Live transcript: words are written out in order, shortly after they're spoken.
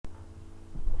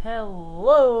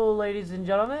Hello, ladies and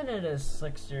gentlemen, it is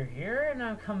Slickster here, and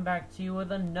I've come back to you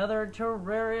with another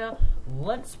Terraria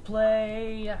Let's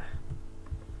Play.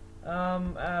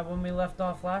 When we left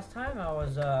off last time, I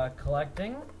was,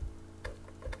 collecting,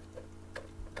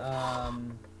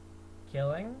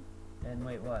 killing, and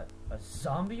wait, what? A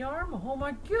zombie arm? Oh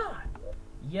my god!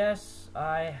 Yes,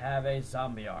 I have a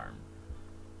zombie arm.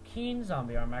 Keen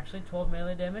zombie arm, actually, 12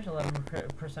 melee damage,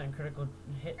 11% critical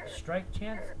hit strike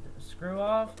chance, screw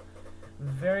off,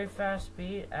 very fast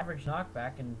speed, average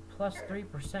knockback, and plus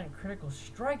 3% critical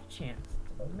strike chance.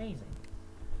 It's amazing.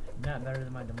 Not better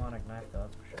than my demonic knife, though,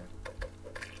 that's for sure.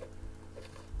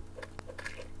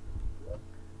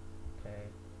 Okay.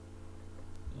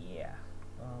 Yeah.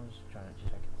 Well, I'm just trying to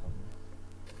check something.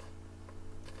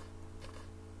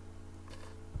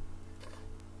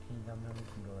 Keen zombie arm, we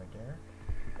can go right there.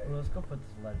 Well, let's go put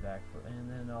this lead back, and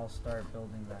then I'll start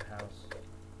building the house.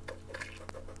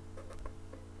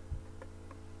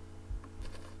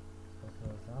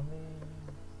 Okay, zombie.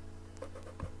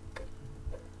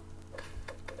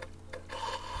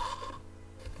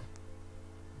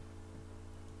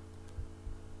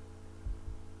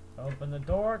 Open the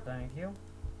door, thank you.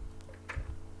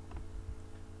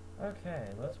 Okay,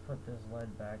 let's put this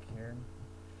lead back here.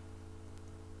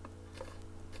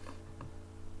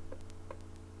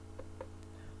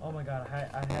 Oh my god, I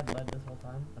had lead this whole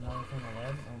time. Another thing of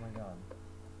lead? Oh my god.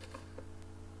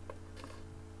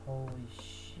 Holy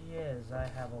shiz, I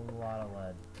have a lot of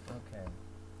lead. Okay.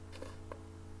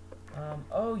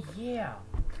 Oh yeah!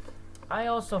 I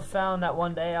also found that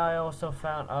one day, oh, it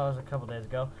was a couple days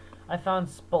ago, I found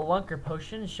Spelunker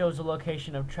Potion, shows the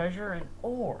location of treasure and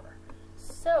ore.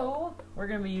 So, we're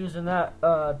gonna be using that,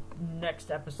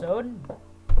 next episode,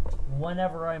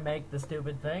 whenever I make the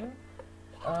stupid thing.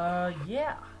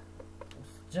 Yeah.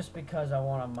 Just because I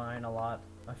want to mine a lot.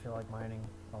 I feel like mining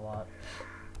a lot.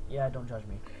 Yeah, don't judge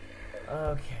me.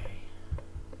 Okay.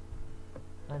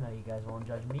 I know you guys won't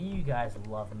judge me. You guys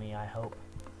love me, I hope.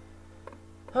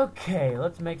 Okay,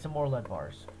 let's make some more lead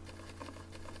bars.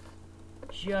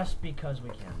 Just because we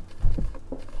can.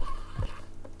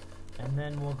 And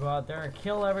then we'll go out there and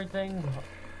kill everything.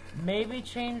 Maybe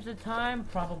change the time.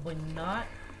 Probably not.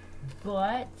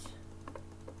 But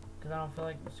because I don't feel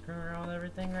like screwing around with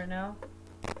everything right now.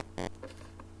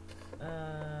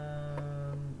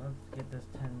 Let's get this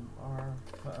 10 bar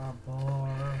right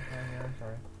here.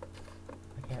 Sorry,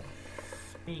 I can't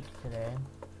speak today.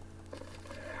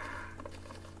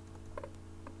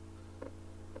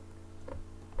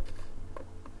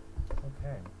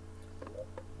 Okay.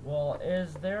 Well,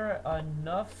 is there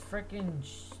enough freaking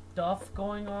stuff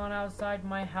going on outside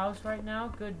my house right now?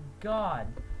 Good God!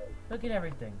 Look at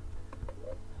everything.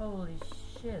 Holy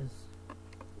shiz.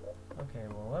 Okay,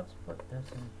 well, let's put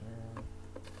this in here.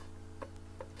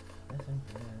 This in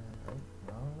here. Oh,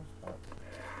 no, stop.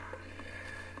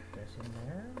 This in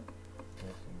there.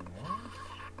 This in there.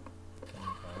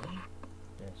 Okay.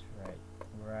 This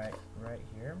right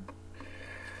here.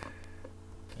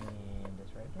 And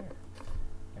this right there.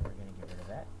 And we're gonna get rid of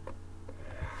that.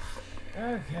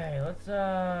 Okay, let's,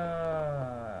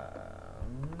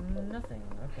 nothing.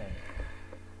 Okay.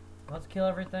 Let's kill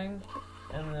everything,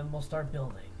 and then we'll start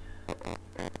building.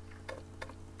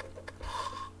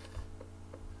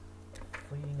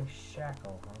 Fleeting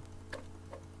shackle, huh?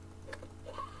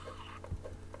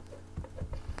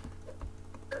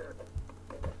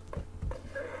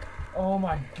 Oh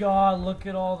my god, look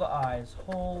at all the eyes.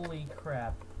 Holy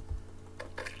crap.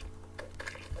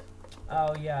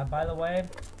 Oh yeah, by the way,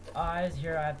 eyes,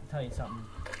 here I have to tell you something.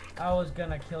 I was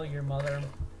gonna kill your mother.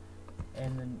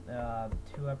 And then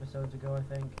 2 episodes ago, I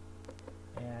think,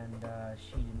 and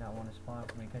she did not want to spawn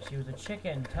for me because she was a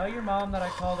chicken. Tell your mom that I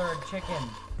called her a chicken.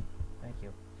 Thank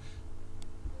you.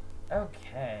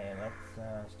 Okay,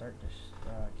 let's start just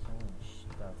killing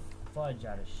the fudge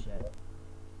out of shit.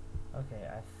 Okay,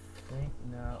 I think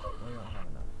no, we don't have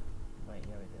enough. Wait,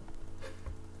 yeah, we do.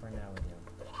 For now, we do.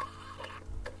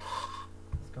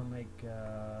 Let's go make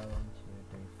 1, 2,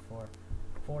 3, 4.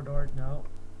 4 doors. No.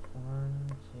 1,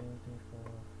 2, 3, 4,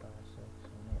 5, 6,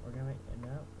 7, 8. We're gonna make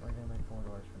we're gonna make 4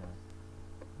 doors for now.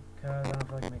 Cause I don't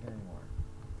feel like making any more.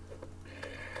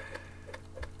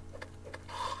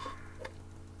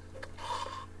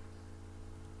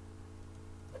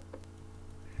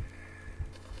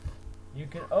 You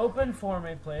can open for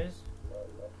me, please.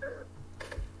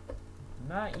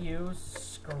 Not you.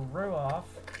 Screw off.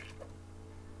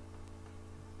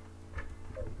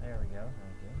 There we go.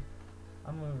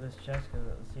 I'll move this chest because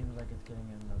it seems like it's getting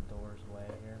in the door's way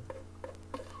here.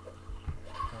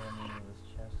 Okay, I'm gonna move this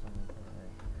chest. I'm gonna put it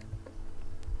right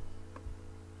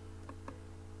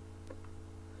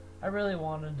here. I really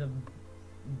wanted to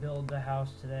build the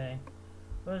house today,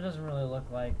 but it doesn't really look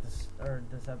like this, or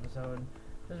this episode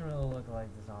doesn't really look like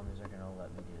the zombies are gonna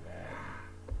let me do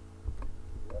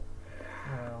that.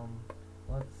 Well,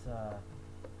 let's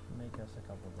make us a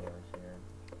couple doors here,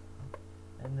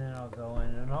 and then I'll go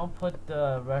in and I'll put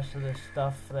the rest of this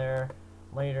stuff there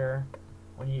later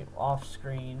when you off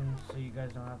screen, so you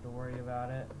guys don't have to worry about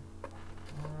it.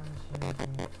 1, 2, 3,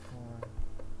 4.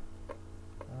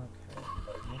 Okay,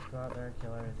 let's go out there and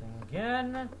kill everything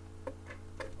again.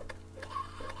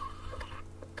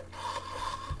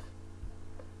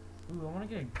 Ooh, I want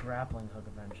to get a grappling hook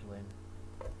eventually.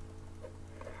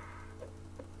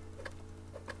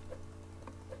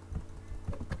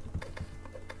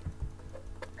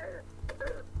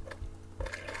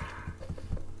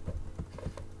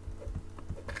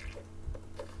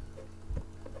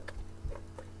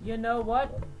 You know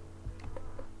what?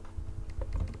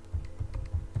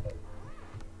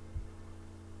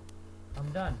 I'm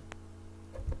done.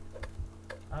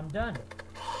 I'm done.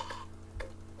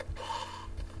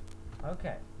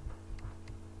 Okay.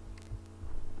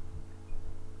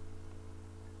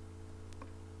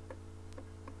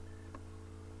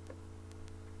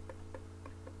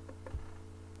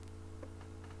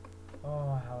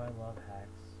 Oh, how I love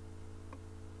hacks.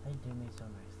 They do me so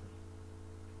nicely.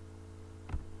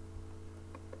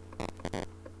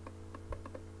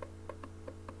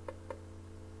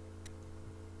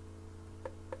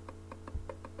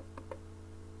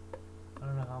 I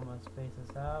don't know how I'm gonna space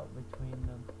this out between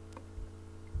them.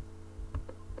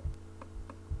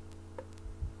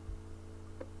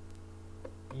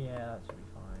 Yeah, that should be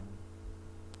fine.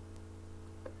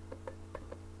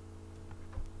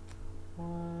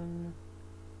 1.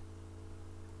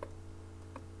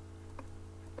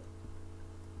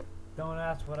 Don't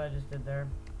ask what I just did there.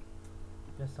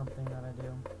 Just something that I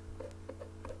do.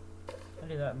 I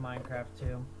do that in Minecraft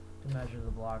too, to measure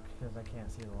the block, because I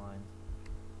can't see the lines.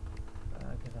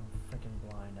 Because I'm freaking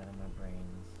blind out of my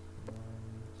brains. 1,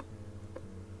 2, 3,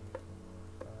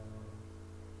 4,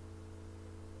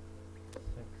 5,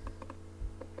 6.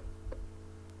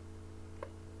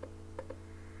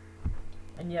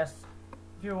 And yes,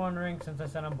 if you're wondering, since I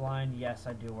said I'm blind, yes,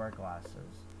 I do wear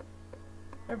glasses.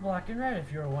 They're black and red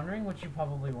if you were wondering, which you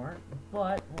probably weren't,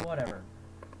 but whatever.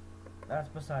 That's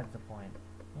besides the point.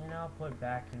 And I'll put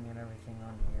backing and everything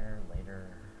on here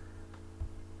later.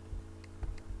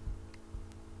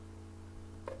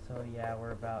 So yeah,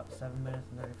 we're about 7 minutes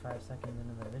and 35 seconds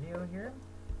into the video here.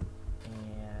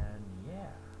 And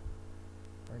yeah,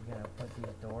 we're gonna put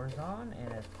these doors on,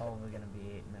 and it's probably gonna be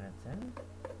 8 minutes in.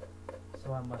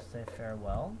 So I must say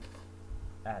farewell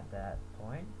at that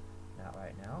point, not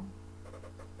right now.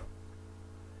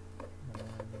 1, 2,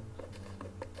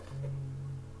 3.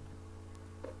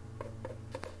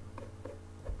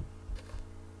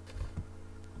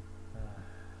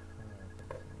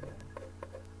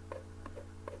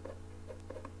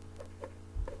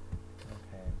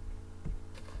 Okay.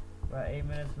 We're at 8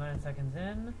 minutes, 9 seconds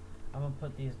in. I'm gonna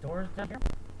put these doors down here.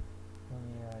 Let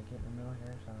me get in the middle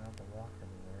here so I don't have to walk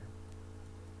everywhere.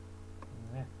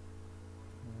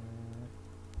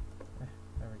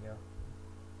 There we go.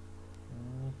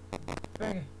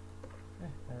 Okay.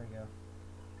 There we go.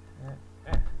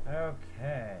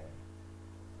 Okay.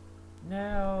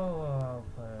 Now I'll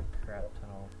put a crap ton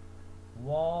of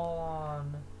wall on.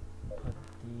 Put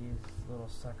these little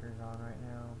suckers on right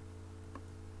now.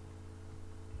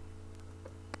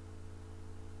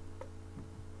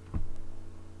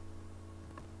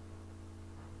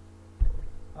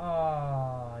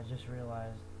 Oh, I just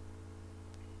realized.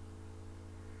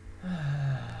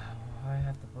 I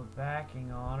have to put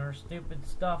backing on, or stupid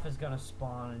stuff is gonna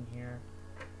spawn in here.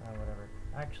 Whatever.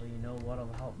 Actually, you know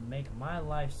what'll help make my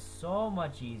life so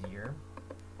much easier?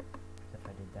 If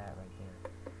I did that right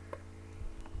there.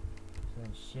 So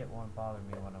then shit won't bother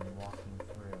me when I'm walking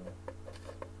through.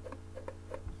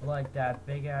 Like that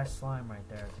big ass slime right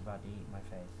there is about to eat my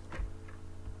face.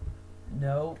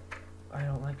 No, I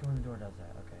don't like it when the door does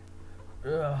that. Okay.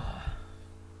 Ugh.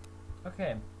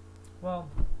 Okay. Well,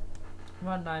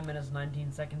 about 9 minutes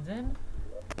 19 seconds in,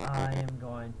 I am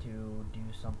going to do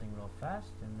something real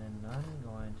fast, and then I'm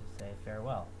going to say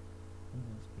farewell.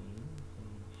 Movement speed,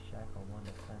 see, shackle 1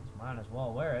 defense. Might as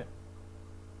well wear it.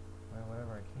 Wear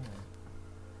whatever I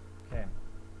can. Okay.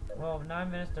 Well, 9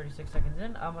 minutes 36 seconds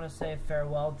in, I'm going to say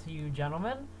farewell to you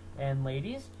gentlemen and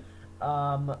ladies.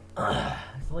 So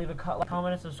leave a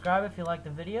comment and subscribe if you like the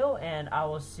video, and I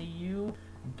will see you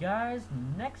guys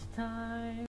next time.